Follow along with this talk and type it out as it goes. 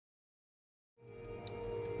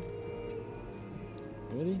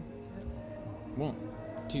Ready? 1,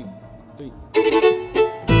 2, 3.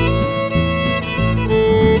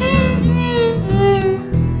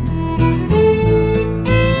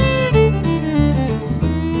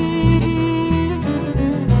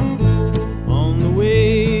 On the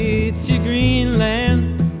way to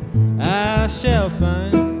Greenland, I shall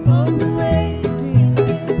find. On the way to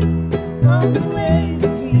Greenland, on the way to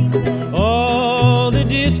Greenland, All the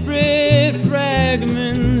disparate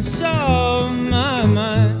fragments of my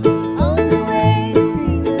mind. on the way to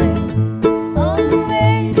Greenland, on the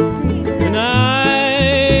way to Greenland. And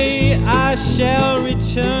I shall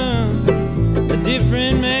return a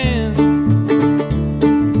different man.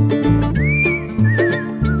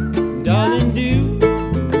 Darling, do,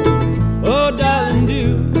 oh darling,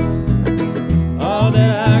 do all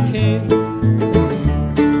that I can.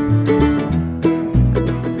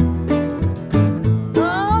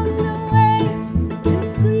 On the way to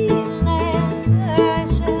Greenland, I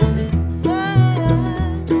shall find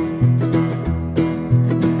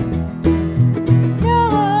no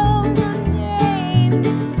mundane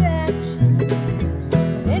distractions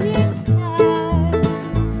of any kind.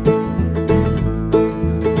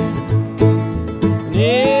 And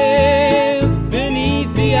if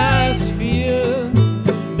beneath the ice fields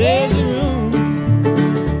there's a room,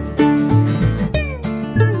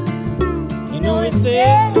 you know it's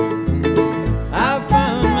there. I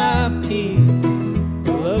found my peace, a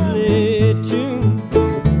lovely tune.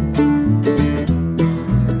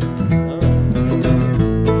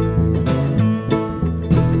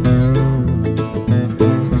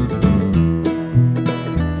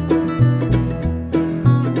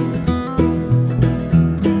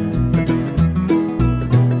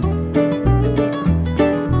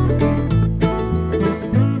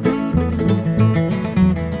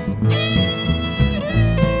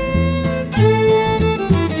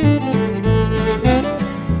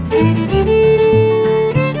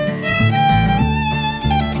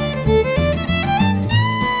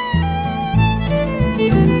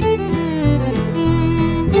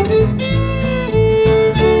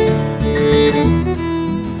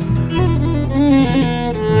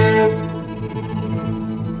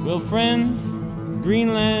 Well, friends,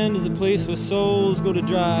 Greenland is a place where souls go to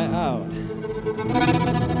dry out.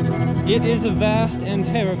 It is a vast and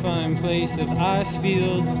terrifying place of ice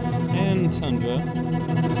fields and tundra.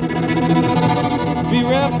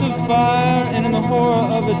 Bereft of fire and in the horror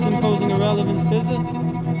of its imposing irrelevance, there's a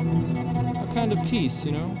kind of peace,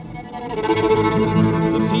 you know?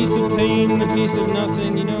 The peace of pain, the peace of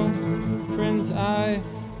nothing, you know? Friends, I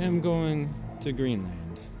am going to Greenland.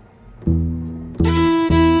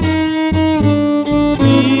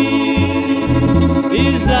 He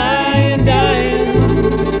is lying, dying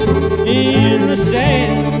in the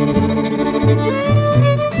sand,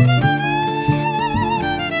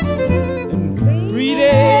 and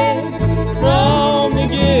breathing from the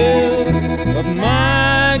gills of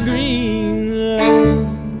my Greenland.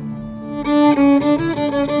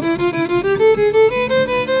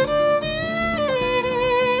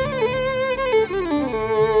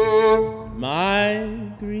 My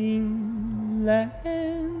Greenland.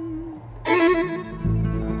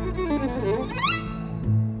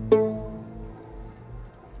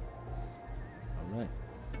 All right.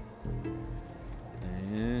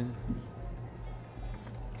 And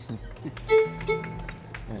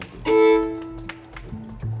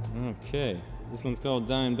okay, this one's called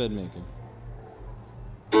Dying Bedmaker.